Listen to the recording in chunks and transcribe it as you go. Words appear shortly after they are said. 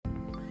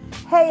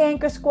Hey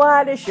Anchor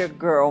Squad, it's your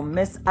girl,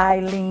 Miss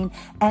Eileen,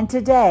 and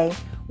today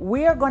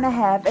we are going to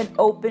have an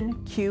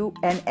open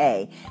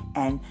Q&A.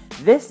 And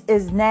this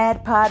is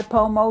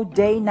NADPODPOMO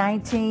Day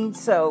 19,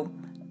 so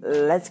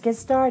let's get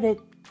started.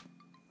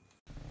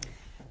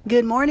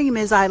 Good morning,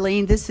 Ms.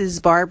 Eileen. This is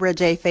Barbara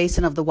J.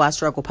 Faison of the Why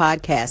Struggle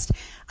podcast.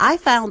 I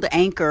found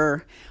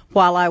Anchor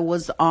while I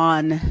was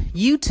on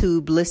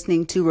YouTube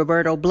listening to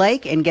Roberto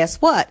Blake, and guess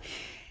what?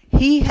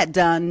 He had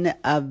done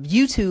a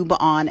YouTube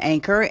on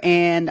Anchor,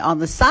 and on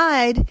the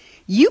side,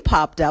 you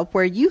popped up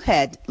where you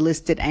had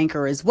listed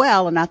Anchor as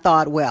well. And I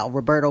thought, well,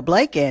 Roberto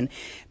Blake and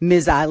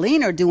Ms.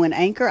 Eileen are doing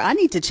Anchor. I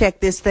need to check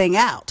this thing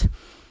out.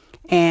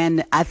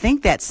 And I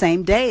think that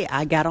same day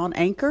I got on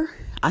Anchor.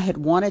 I had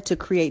wanted to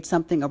create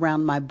something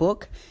around my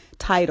book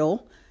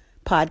title,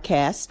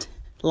 podcast,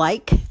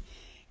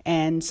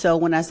 and so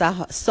when I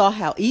saw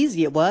how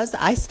easy it was,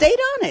 I stayed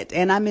on it,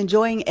 and I'm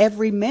enjoying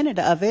every minute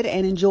of it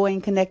and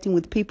enjoying connecting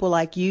with people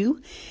like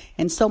you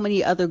and so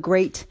many other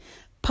great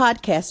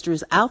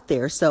podcasters out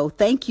there. So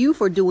thank you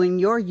for doing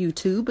your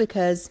YouTube,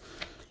 because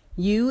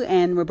you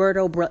and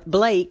Roberto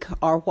Blake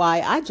are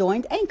why I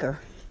joined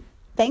Anchor.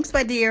 Thanks,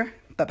 my dear.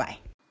 Bye-bye.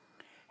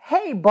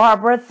 Hey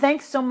Barbara,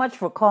 thanks so much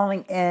for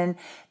calling in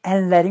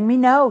and letting me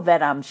know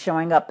that I'm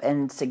showing up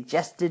in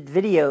suggested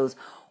videos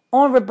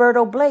on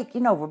Roberto Blake.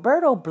 You know,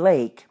 Roberto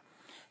Blake,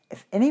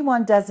 if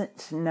anyone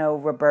doesn't know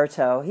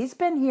Roberto, he's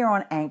been here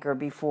on Anchor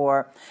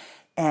before,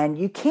 and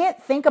you can't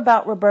think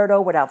about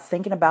Roberto without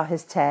thinking about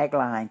his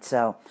tagline.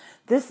 So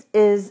this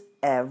is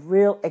a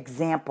real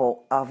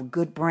example of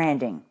good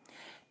branding.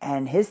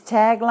 And his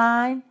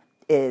tagline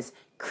is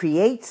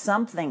create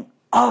something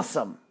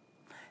awesome.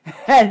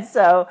 And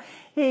so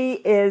he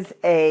is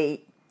a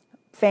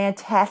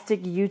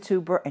fantastic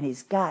YouTuber, and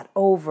he's got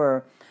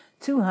over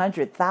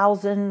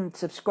 200,000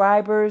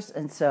 subscribers.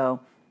 And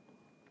so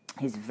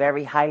he's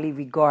very highly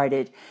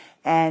regarded.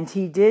 And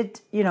he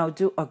did,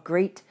 do a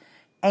great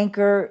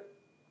Anchor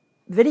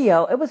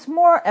video. It was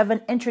more of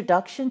an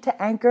introduction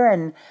to Anchor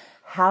and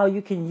how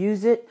you can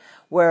use it,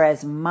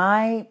 whereas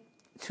my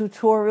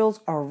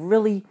tutorials are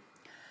really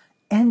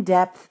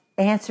in-depth,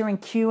 answering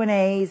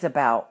Q&As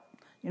about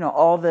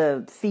all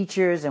the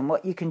features and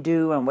what you can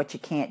do and what you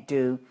can't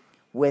do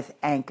with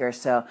Anchor.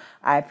 So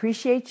I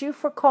appreciate you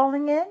for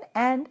calling in,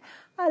 and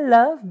I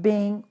love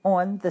being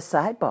on the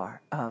sidebar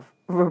of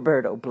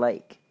Roberto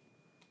Blake.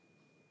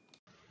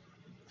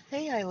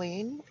 Hey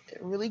Eileen,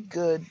 really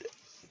good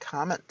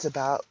comments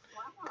about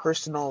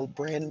personal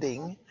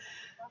branding.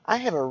 I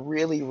have a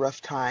really rough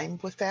time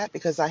with that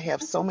because I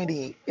have so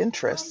many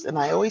interests, and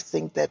I always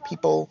think that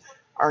people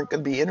aren't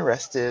going to be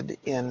interested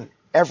in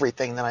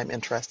everything that I'm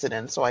interested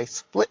in. So I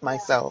split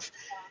myself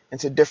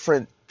into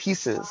different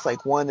pieces.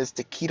 Like one is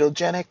the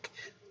ketogenic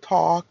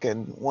talk,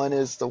 and one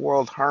is the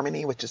world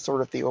harmony, which is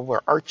sort of the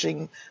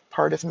overarching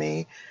part of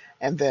me.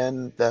 And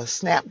then the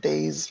Snap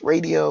Days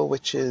radio,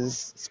 which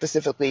is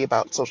specifically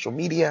about social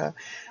media.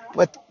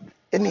 But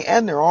in the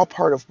end, they're all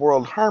part of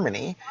world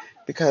harmony,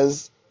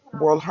 because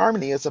world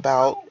harmony is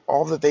about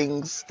all the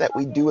things that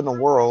we do in the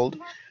world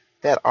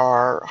that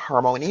are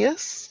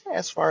harmonious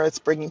as far as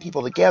bringing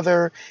people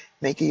together,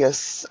 making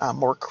us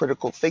more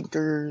critical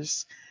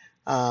thinkers.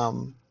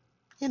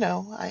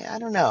 I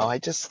don't know.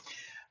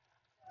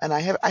 I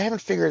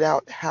haven't figured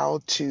out how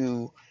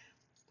to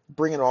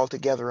bring it all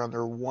together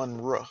under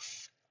one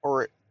roof,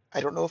 or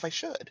I don't know if I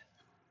should.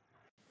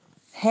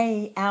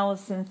 Hey,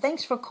 Allison,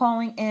 thanks for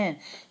calling in.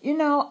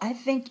 I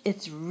think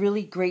it's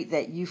really great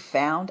that you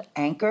found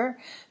Anchor,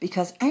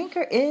 because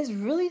Anchor is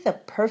really the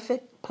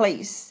perfect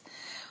place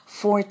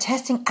for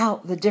testing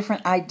out the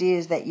different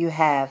ideas that you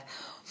have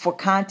for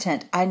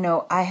content. I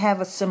know I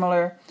have a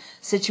similar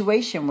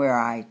situation where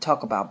I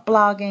talk about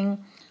blogging,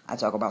 I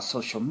talk about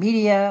social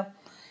media,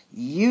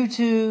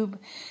 YouTube,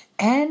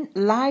 and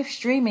live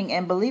streaming.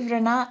 And believe it or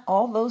not,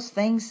 all those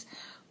things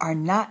are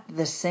not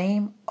the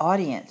same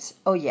audience.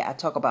 Oh yeah, I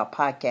talk about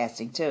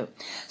podcasting too.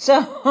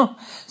 So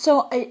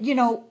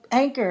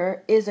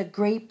Anchor is a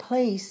great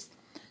place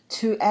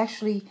to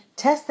actually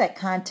test that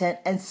content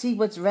and see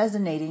what's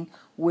resonating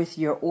with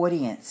your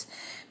audience.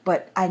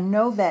 But I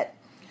know that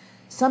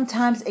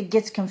sometimes it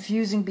gets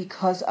confusing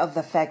because of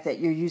the fact that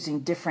you're using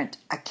different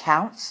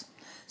accounts.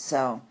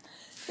 So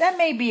that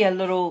may be a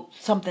little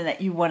something that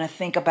you want to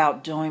think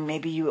about doing.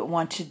 Maybe you would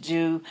want to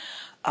do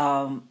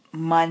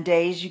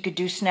Mondays, you could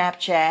do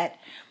Snapchat,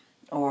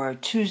 or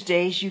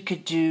Tuesdays, you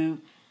could do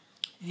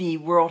the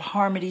World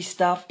Harmony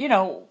stuff.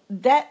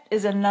 That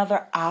is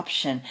another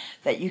option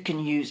that you can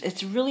use.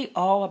 It's really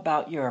all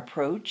about your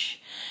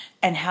approach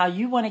and how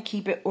you want to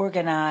keep it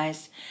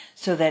organized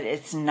so that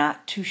it's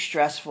not too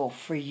stressful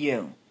for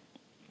you.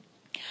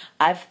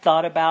 I've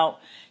thought about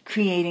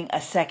creating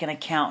a second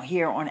account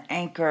here on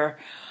Anchor,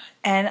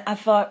 and I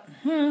thought,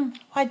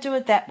 why do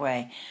it that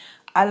way?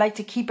 I like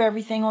to keep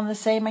everything on the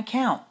same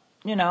account,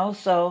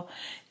 so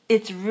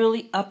it's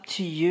really up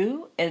to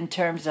you in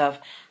terms of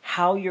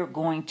how you're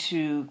going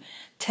to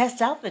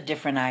test out the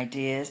different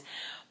ideas.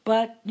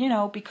 But,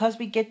 because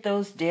we get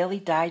those daily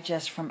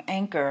digests from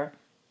Anchor,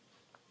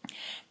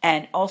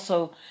 and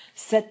also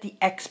set the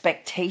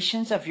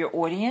expectations of your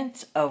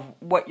audience of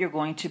what you're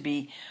going to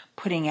be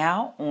putting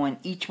out on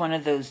each one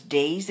of those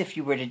days if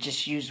you were to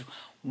just use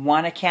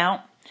one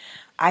account.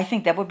 I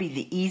think that would be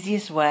the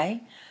easiest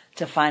way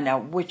to find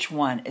out which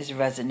one is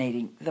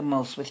resonating the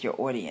most with your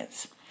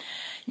audience.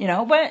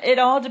 But it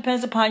all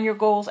depends upon your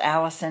goals,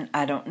 Allison.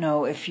 I don't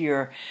know if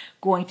you're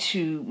going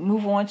to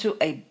move on to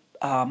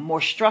a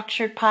more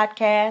structured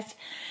podcast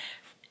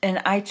in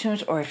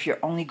iTunes or if you're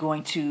only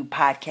going to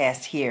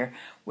podcast here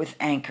with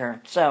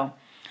Anchor. So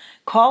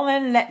call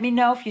in and let me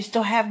know if you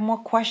still have more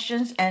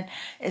questions, and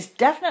it's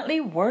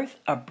definitely worth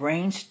a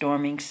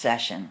brainstorming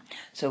session.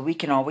 So we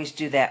can always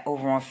do that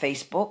over on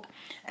Facebook,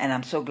 and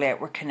I'm so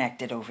glad we're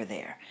connected over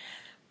there.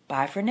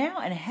 Bye for now,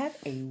 and have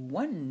a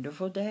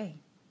wonderful day.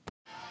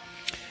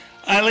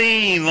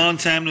 Eileen, long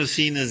time no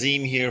see.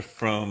 Nazim here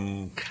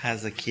from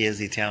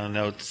Kazakiezi Talent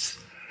Notes.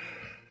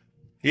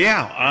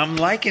 Yeah, I'm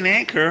liking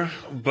Anchor,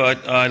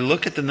 but I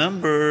look at the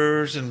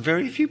numbers and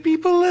very few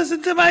people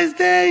listen to my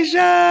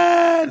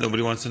station.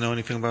 Nobody wants to know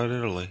anything about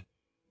Italy.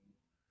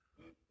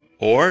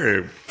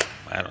 Or,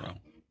 I don't know.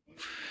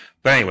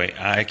 But anyway,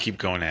 I keep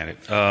going at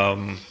it.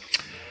 I'm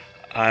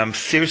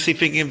seriously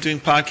thinking of doing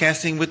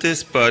podcasting with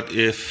this, but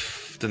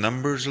if the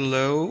numbers are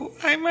low,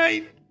 I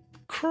might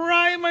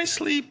cry in my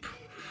sleep.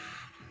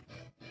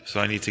 So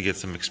I need to get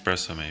some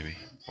espresso maybe,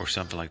 or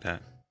something like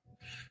that.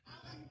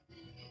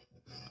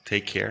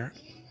 Take care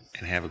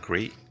and have a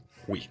great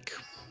week.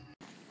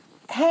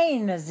 Hey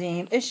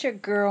Nazim, it's your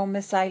girl,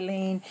 Miss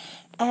Eileen,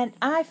 and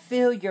I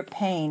feel your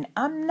pain.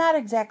 I'm not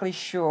exactly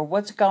sure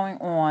what's going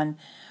on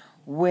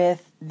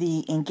with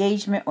the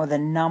engagement or the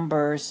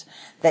numbers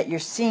that you're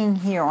seeing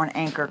here on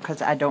Anchor,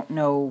 because I don't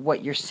know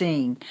what you're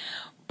seeing.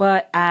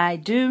 But I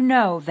do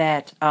know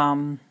that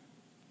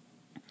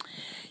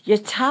your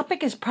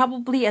topic is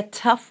probably a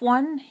tough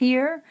one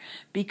here,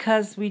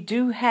 because we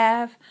do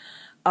have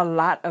a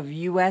lot of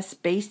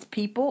U.S.-based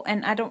people,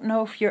 and I don't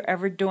know if you're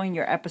ever doing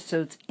your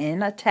episodes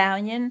in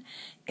Italian,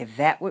 if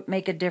that would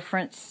make a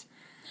difference.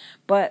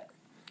 But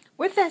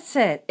with that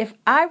said, if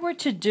I were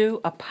to do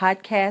a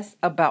podcast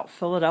about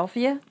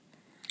Philadelphia,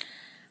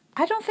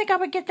 I don't think I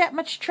would get that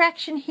much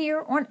traction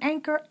here on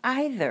Anchor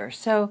either.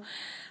 So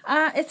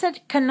it's a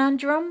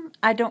conundrum.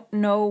 I don't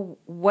know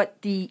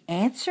what the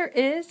answer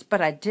is,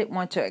 but I did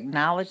want to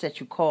acknowledge that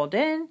you called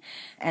in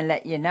and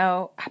let you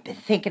know I've been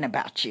thinking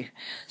about you.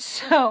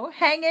 So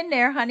hang in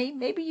there, honey.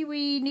 Maybe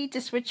we need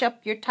to switch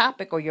up your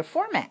topic or your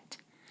format.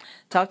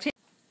 Talk to you.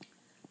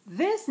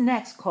 This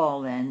next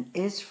call in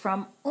is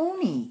from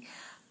Uni.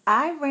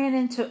 I ran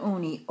into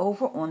Uni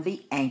over on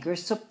the Anchor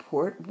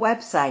support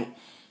website.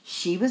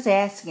 She was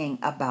asking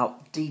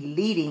about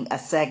deleting a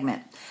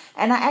segment,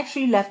 and I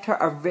actually left her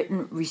a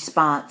written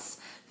response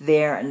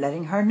there and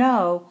letting her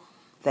know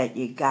that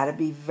you got to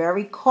be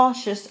very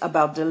cautious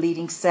about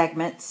deleting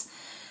segments.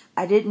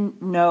 I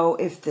didn't know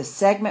if the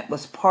segment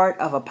was part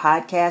of a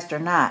podcast or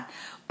not,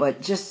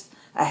 but just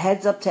a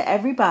heads up to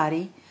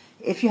everybody,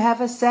 if you have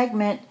a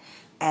segment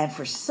and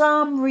for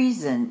some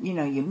reason,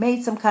 you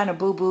made some kind of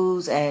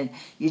boo-boos and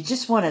you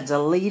just want to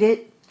delete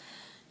it,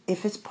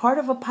 if it's part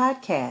of a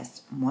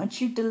podcast, once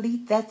you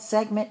delete that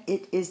segment,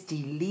 it is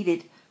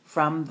deleted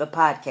from the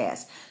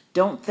podcast.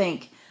 Don't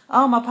think,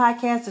 oh, my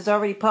podcast is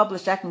already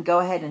published, I can go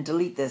ahead and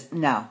delete this.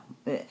 No,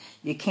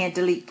 you can't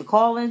delete the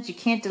call-ins. You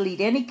can't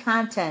delete any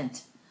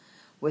content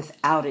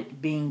without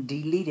it being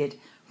deleted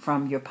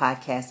from your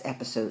podcast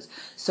episodes.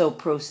 So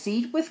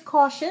proceed with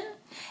caution.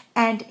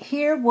 And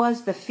here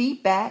was the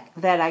feedback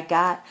that I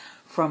got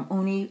from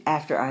Uni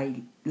after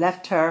I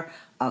left her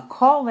a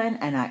call-in,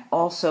 and I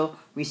also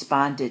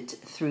responded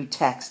through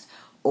text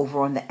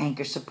over on the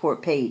Anchor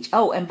support page.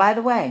 Oh, and by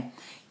the way,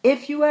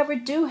 if you ever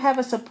do have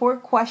a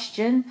support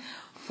question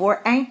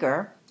for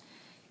Anchor,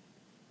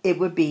 it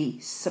would be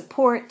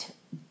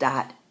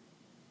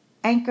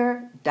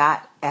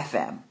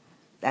support.anchor.fm.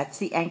 That's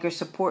the Anchor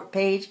support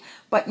page.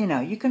 But,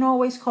 you can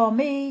always call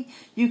me.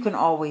 You can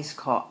always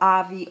call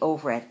Avi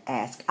over at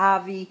Ask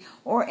Avi,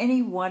 or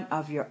any one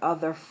of your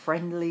other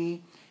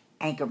friendly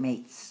Anchor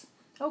mates.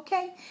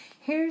 Okay,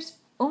 here's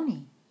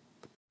Uni.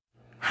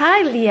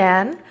 Hi,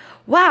 Leanne.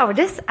 Wow,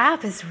 this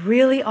app is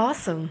really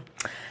awesome.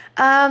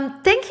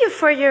 Thank you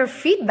for your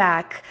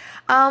feedback.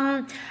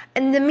 In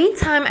the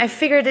meantime, I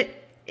figured that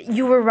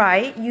you were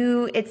right.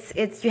 You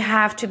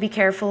have to be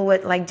careful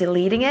with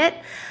deleting it.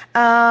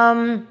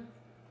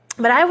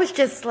 But I was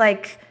just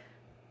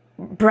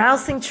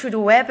browsing through the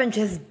web and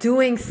just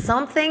doing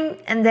something,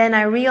 and then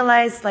I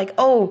realized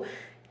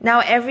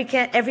now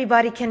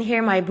everybody can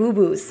hear my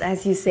boo-boos,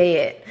 as you say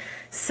it.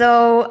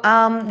 So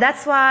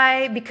that's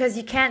why, because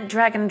you can't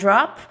drag and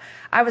drop,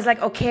 I was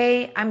like,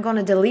 okay, I'm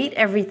gonna delete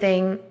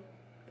everything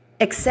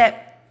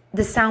except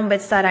the sound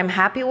bits that I'm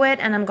happy with,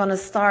 and I'm gonna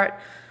start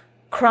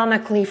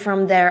chronically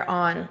from there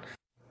on.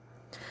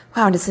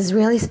 Wow, this is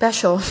really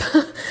special.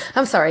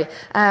 I'm sorry,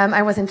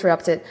 I was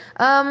interrupted.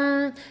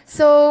 Yeah,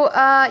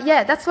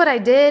 that's what I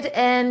did,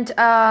 and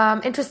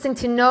interesting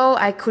to know,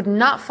 I could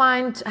not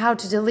find how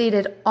to delete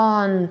it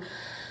on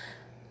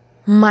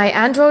my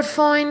Android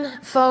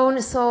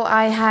phone, so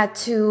I had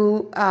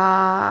to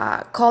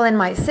call in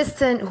my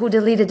assistant who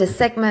deleted the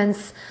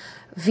segments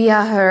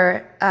via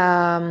her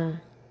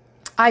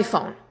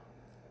iPhone,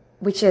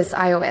 which is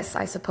iOS,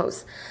 I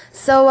suppose.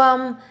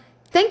 So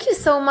thank you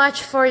so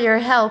much for your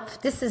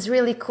help. This is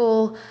really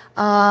cool,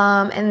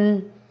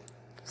 and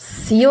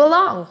see you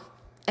along,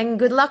 and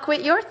good luck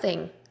with your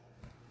thing.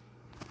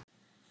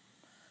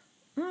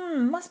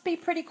 Must be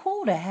pretty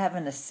cool to have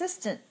an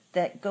assistant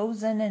that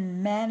goes in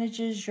and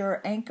manages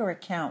your Anchor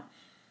account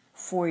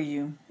for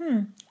you.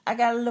 I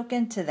gotta look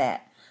into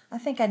that. I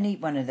think I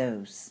need one of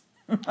those.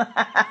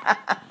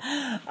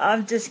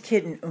 I'm just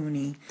kidding,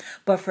 Uni.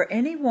 But for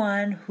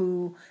anyone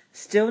who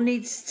still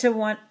needs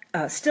to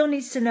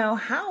know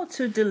how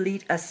to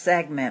delete a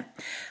segment,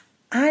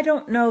 I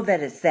don't know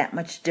that it's that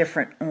much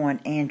different on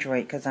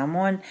Android because I'm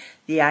on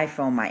the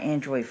iPhone. My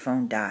Android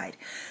phone died.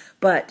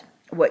 But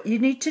what you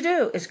need to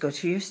do is go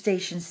to your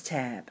Stations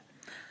tab.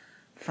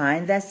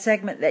 Find that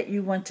segment that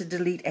you want to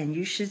delete, and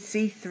you should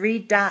see 3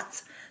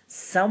 dots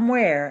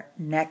somewhere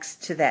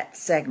next to that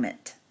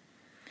segment.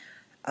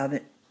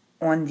 On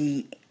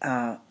the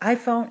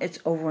iPhone, it's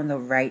over on the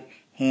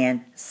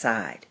right-hand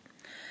side.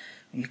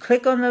 When you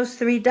click on those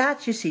 3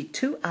 dots, you see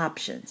 2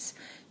 options: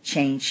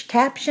 change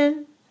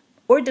caption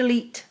or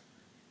delete.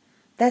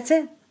 That's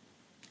it.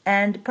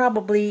 And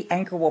probably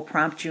Anchor will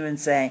prompt you and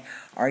say,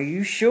 are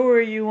you sure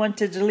you want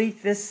to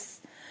delete this?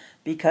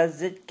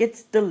 Because it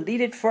gets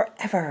deleted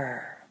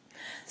forever.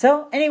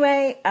 So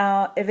anyway,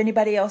 if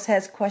anybody else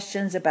has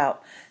questions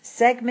about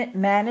segment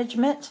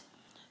management,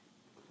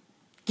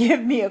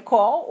 give me a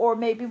call, or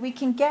maybe we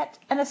can get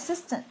an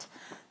assistant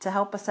to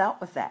help us out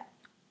with that.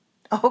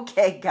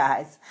 Okay,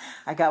 guys,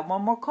 I got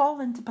one more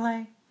call in to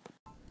play.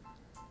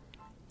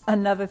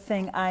 Another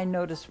thing I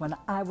noticed when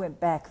I went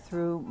back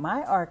through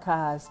my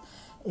archives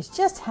is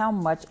just how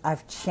much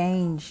I've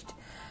changed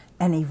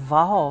and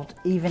evolved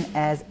even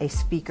as a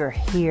speaker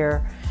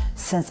here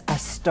since I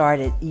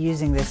started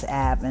using this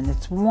app. And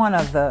it's one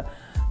of the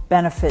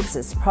benefits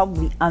that's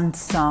probably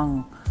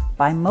unsung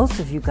by most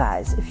of you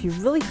guys. If you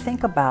really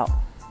think about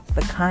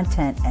the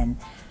content and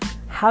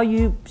how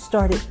you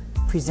started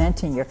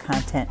presenting your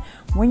content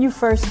when you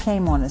first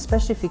came on,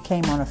 especially if you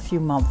came on a few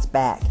months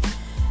back,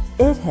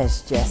 it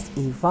has just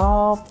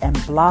evolved and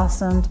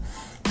blossomed,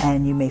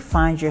 and you may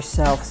find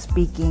yourself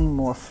speaking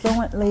more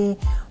fluently,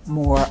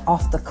 more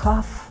off the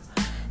cuff,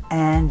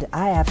 and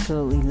I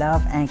absolutely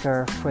love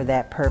Anchor for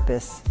that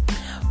purpose.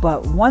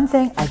 But one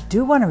thing I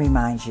do want to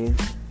remind you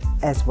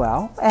as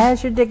well,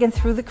 as you're digging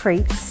through the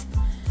crates,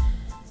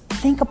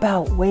 think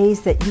about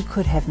ways that you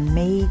could have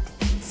made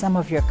some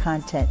of your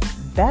content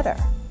better.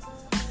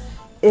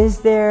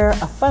 Is there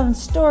a fun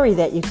story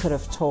that you could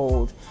have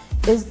told?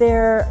 Is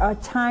there a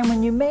time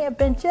when you may have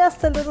been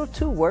just a little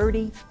too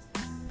wordy,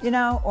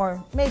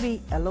 or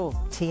maybe a little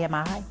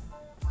TMI,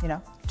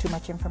 too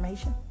much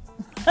information?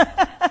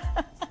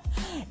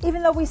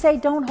 Even though we say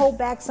don't hold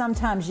back,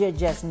 sometimes you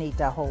just need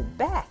to hold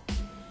back.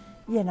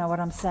 You know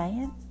what I'm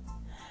saying?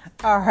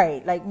 All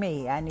right, like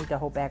me, I need to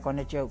hold back on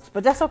the jokes,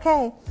 but that's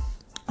okay.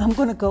 I'm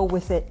going to go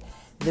with it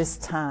this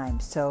time.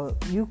 So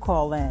you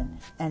call in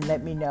and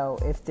let me know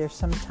if there's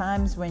some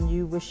times when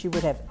you wish you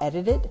would have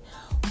edited,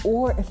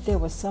 or if there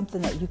was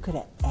something that you could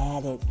have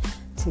added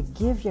to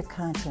give your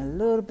content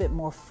a little bit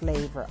more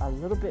flavor, a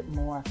little bit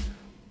more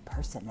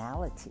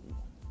personality.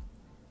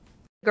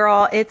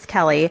 Girl, it's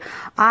Kelly.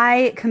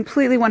 I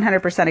completely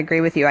 100% agree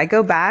with you. I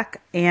go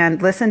back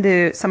and listen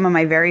to some of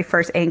my very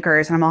first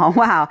anchors and I'm all,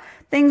 wow,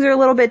 things are a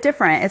little bit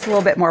different. It's a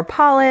little bit more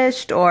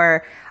polished,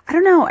 or I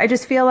don't know. I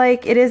just feel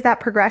like it is that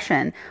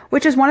progression,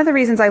 which is one of the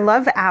reasons I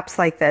love apps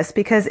like this,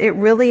 because it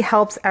really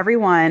helps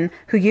everyone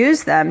who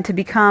use them to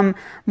become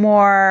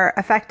more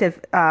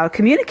effective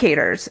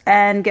communicators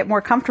and get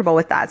more comfortable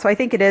with that. So I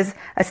think it is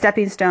a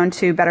stepping stone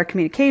to better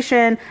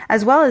communication,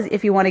 as well as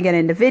if you want to get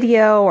into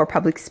video or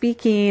public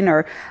speaking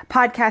or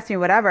podcasting or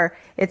whatever.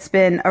 It's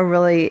been a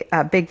really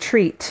big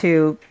treat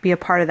to be a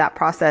part of that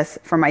process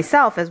for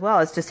myself, as well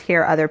as just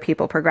hear other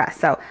people progress.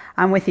 So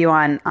I'm with you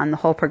on the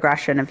whole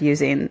progression of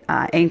using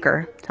Anchor.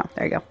 So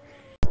there you go.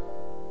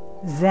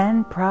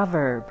 Zen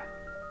proverb: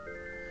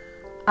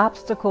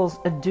 obstacles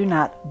do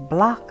not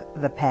block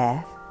the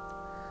path,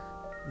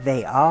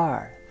 they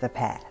are the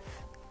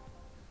path.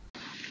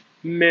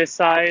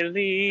 Miss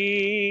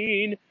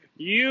Eileen,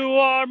 you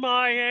are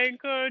my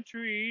anchor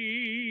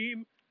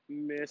dream.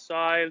 Miss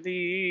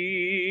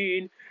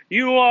Eileen,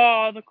 you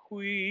are the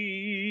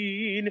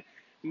queen.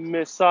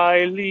 Miss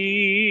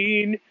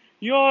Eileen,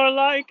 you're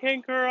like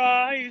anchor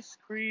ice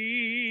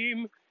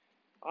cream.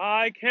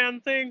 I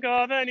can't think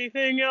of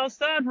anything else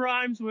that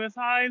rhymes with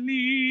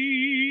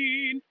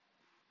Eileen.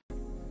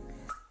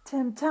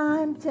 Tim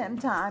time,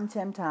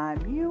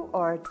 you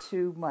are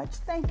too much.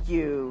 Thank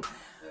you.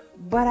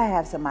 But I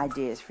have some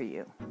ideas for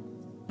you.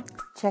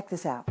 Check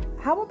this out.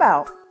 How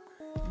about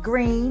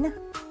green,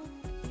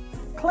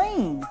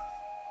 clean,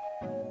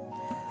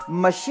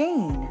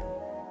 machine,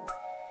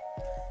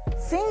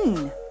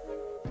 scene,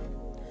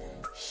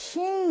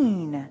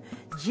 sheen,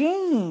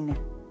 Gene,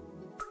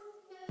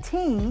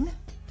 teen,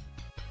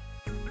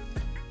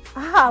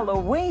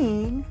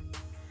 Halloween,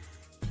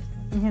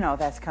 you know,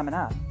 that's coming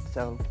up,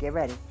 so get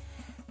ready.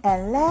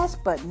 And last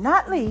but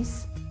not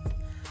least,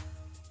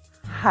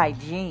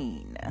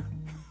 hygiene.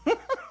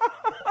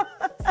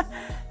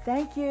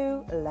 Thank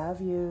you.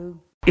 Love you.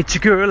 It's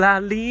your girl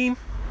Eileen.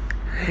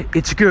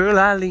 It's your girl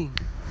Eileen.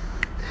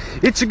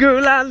 It's your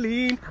girl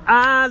Eileen.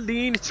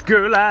 Eileen, it's your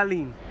girl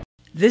Eileen.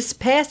 This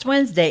past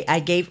Wednesday, I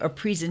gave a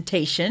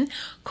presentation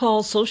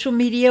called Social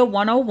Media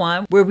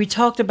 101, where we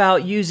talked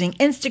about using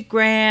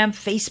Instagram,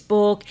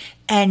 Facebook,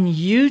 and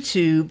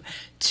YouTube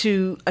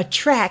to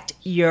attract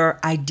your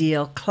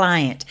ideal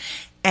client.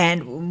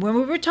 And when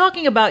we were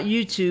talking about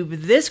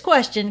YouTube, this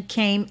question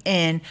came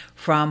in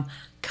from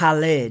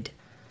Khalid.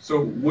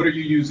 So what are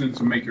you using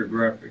to make your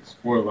graphics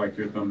for like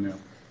your thumbnail?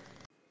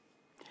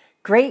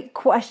 Great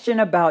question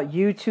about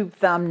YouTube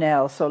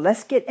thumbnails. So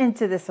let's get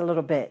into this a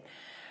little bit.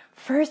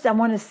 First, I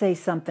want to say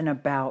something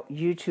about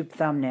YouTube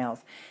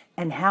thumbnails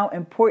and how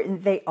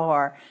important they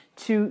are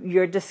to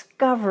your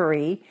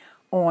discovery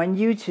on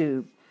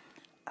YouTube.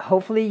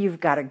 Hopefully, you've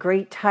got a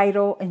great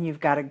title and you've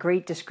got a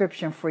great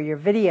description for your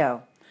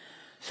video.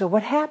 So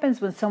what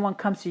happens when someone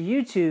comes to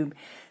YouTube,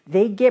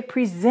 they get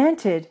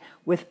presented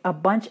with a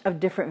bunch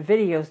of different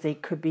videos they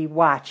could be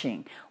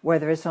watching,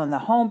 whether it's on the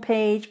home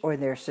page or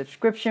their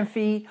subscription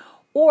feed,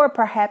 or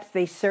perhaps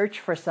they search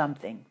for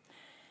something.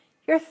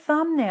 Your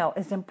thumbnail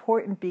is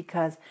important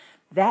because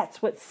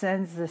that's what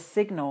sends the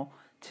signal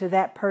to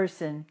that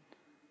person.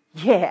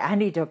 Yeah, I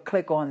need to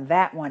click on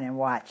that one and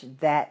watch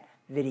that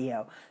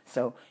video.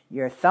 So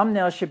your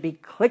thumbnail should be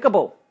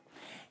clickable.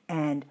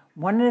 And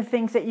one of the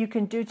things that you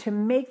can do to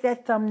make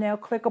that thumbnail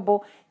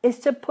clickable is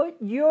to put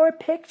your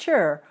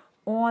picture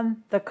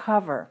on the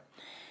cover.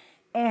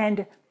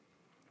 And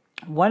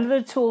one of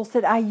the tools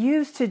that I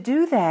use to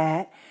do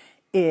that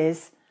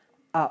is,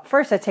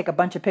 first I take a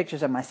bunch of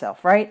pictures of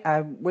myself, right?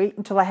 I wait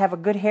until I have a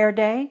good hair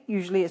day.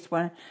 Usually it's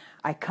when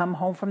I come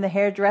home from the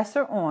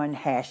hairdresser on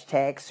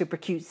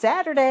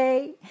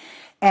 #SuperCuteSaturday.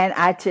 And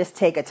I just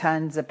take a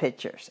tons of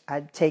pictures. I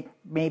take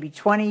maybe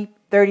 20,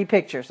 30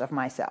 pictures of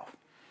myself.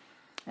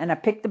 And I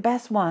pick the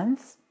best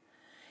ones,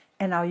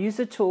 and I'll use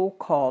a tool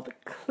called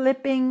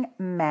Clipping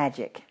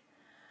Magic.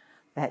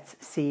 That's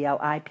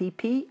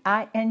CLIPPING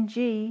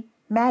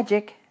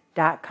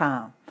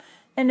magic.com.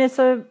 And it's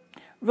a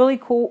really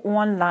cool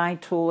online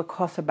tool. It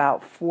costs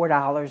about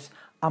 $4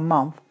 a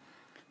month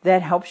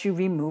that helps you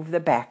remove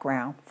the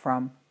background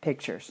from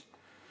pictures.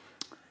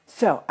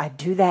 So I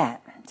do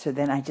that. So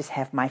then I just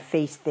have my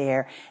face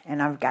there,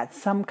 and I've got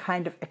some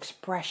kind of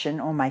expression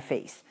on my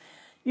face.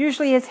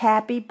 Usually it's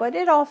happy, but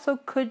it also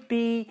could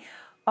be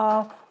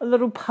a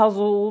little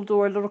puzzled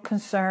or a little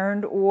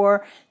concerned,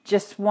 or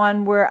just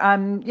one where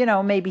I'm,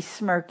 maybe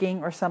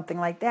smirking or something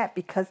like that,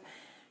 because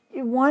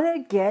you want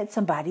to get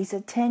somebody's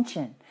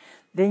attention.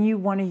 Then you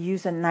want to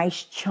use a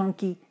nice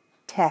chunky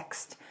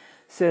text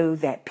so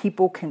that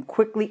people can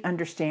quickly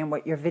understand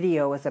what your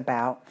video is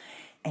about.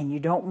 And you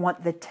don't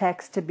want the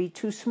text to be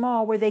too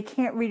small where they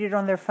can't read it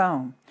on their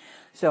phone.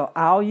 So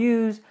I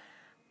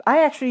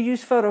actually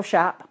use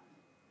Photoshop.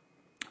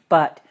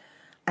 But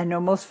I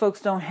know most folks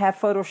don't have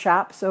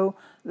Photoshop, so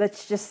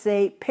let's just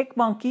say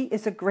PicMonkey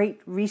is a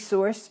great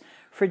resource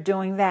for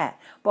doing that.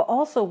 But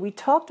also, we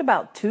talked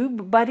about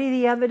TubeBuddy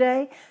the other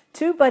day.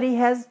 TubeBuddy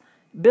has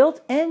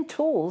built-in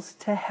tools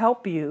to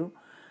help you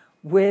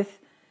with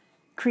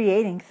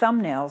creating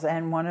thumbnails.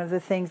 And one of the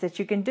things that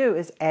you can do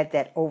is add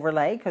that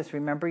overlay, because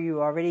remember,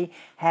 you already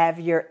have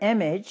your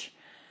image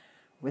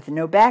with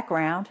no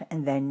background,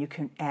 and then you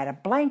can add a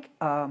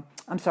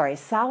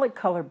solid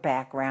color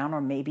background, or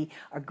maybe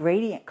a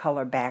gradient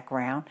color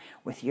background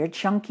with your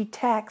chunky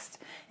text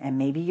and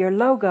maybe your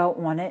logo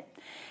on it.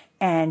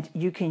 And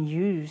you can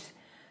use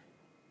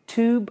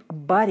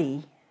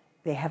TubeBuddy.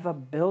 They have a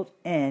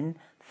built-in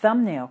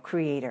thumbnail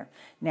creator.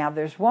 Now,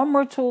 there's one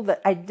more tool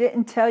that I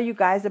didn't tell you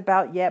guys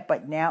about yet,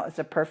 but now is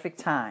a perfect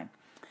time.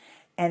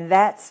 And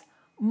that's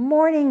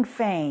Morning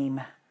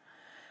Fame.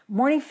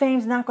 Morning Fame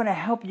is not going to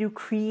help you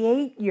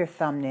create your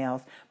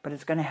thumbnails, but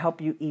it's going to help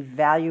you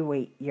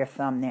evaluate your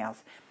thumbnails.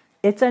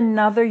 It's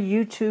another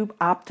YouTube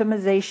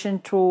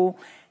optimization tool,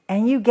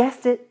 and you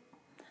guessed it,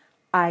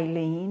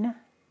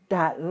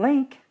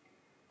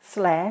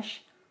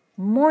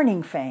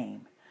 Eileen.link/MorningFame.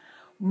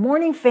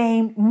 Morning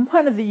Fame,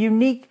 one of the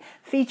unique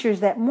features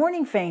that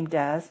Morning Fame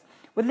does,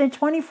 within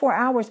 24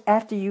 hours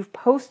after you've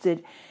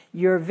posted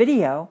your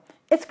video,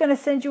 it's going to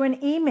send you an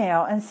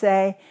email and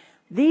say,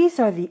 these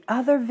are the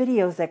other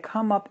videos that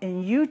come up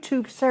in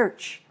YouTube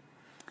search.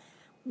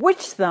 Which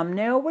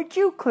thumbnail would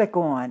you click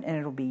on? And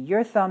it'll be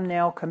your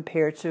thumbnail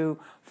compared to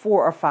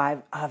 4 or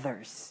 5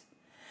 others.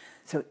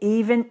 So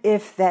even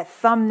if that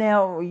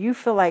thumbnail, you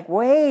feel like,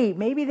 wait,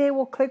 maybe they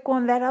will click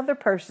on that other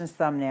person's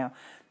thumbnail,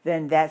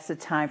 then that's the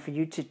time for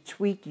you to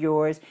tweak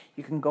yours.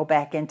 You can go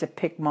back into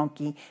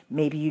PicMonkey.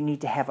 Maybe you need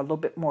to have a little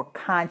bit more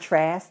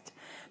contrast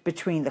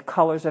between the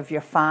colors of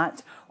your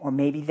fonts, or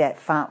maybe that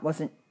font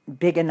wasn't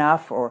big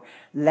enough or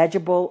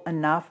legible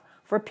enough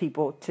for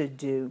people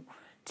to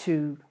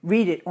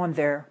read it on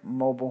their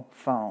mobile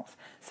phones.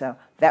 So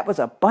that was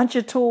a bunch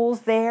of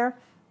tools there.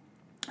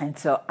 And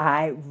so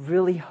I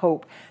really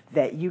hope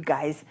that you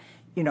guys,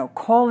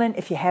 call in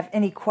if you have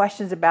any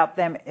questions about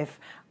them, if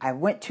I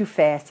went too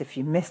fast, if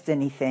you missed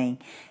anything.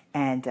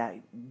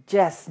 And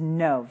just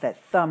know that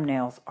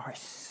thumbnails are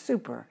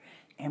super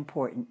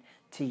important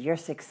to your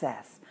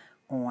success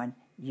on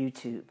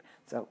YouTube.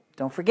 So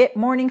don't forget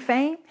Morning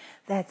Fame.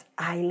 That's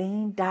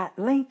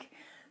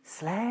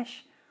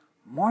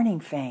Eileen.link/Morning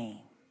Fame.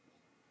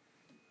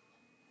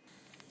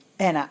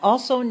 And I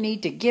also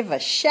need to give a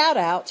shout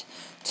out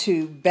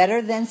to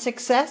Better Than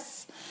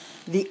Success.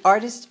 The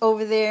artist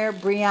over there,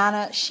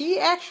 Brianna, she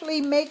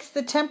actually makes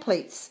the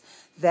templates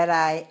that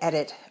I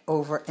edit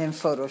over in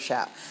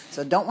Photoshop.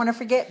 So don't want to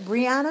forget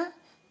Brianna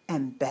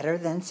and Better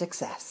Than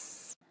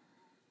Success.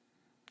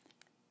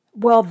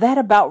 Well, that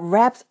about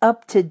wraps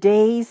up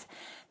today's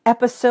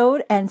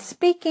episode. And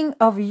speaking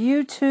of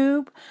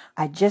YouTube,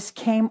 I just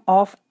came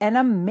off an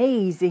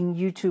amazing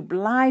YouTube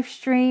live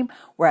stream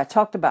where I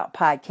talked about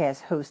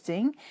podcast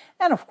hosting.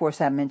 And of course,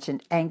 I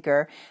mentioned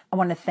Anchor. I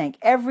want to thank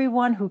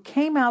everyone who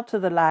came out to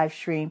the live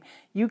stream.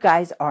 You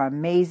guys are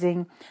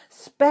amazing.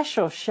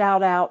 Special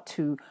shout out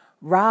to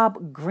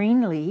Rob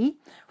Greenlee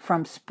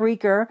from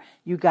Spreaker.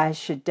 You guys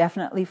should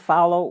definitely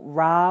follow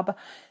Rob.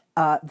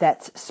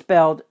 That's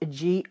spelled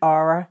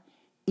Greenlee.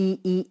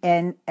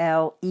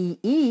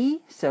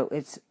 So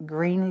it's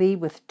Greenlee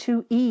with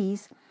 2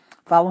 E's.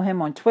 Follow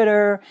him on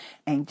Twitter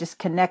and just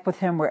connect with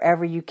him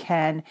wherever you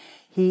can.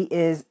 He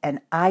is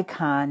an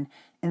icon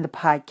in the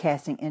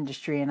podcasting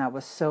industry, and I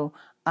was so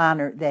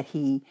honored that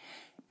he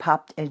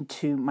popped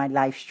into my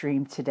live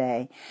stream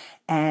today.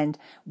 And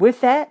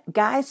with that,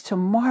 guys,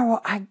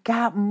 tomorrow I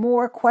got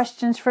more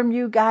questions from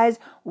you guys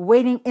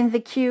waiting in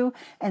the queue,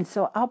 and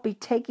so I'll be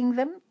taking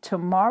them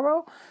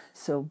tomorrow.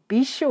 So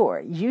be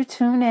sure you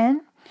tune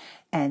in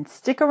and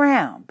stick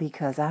around,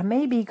 because I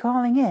may be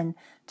calling in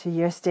to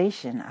your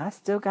station. I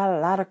still got a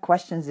lot of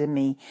questions in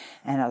me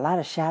and a lot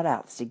of shout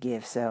outs to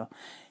give. So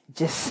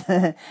just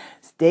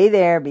stay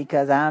there,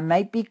 because I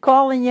might be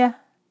calling you.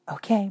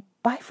 Okay,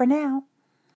 bye for now.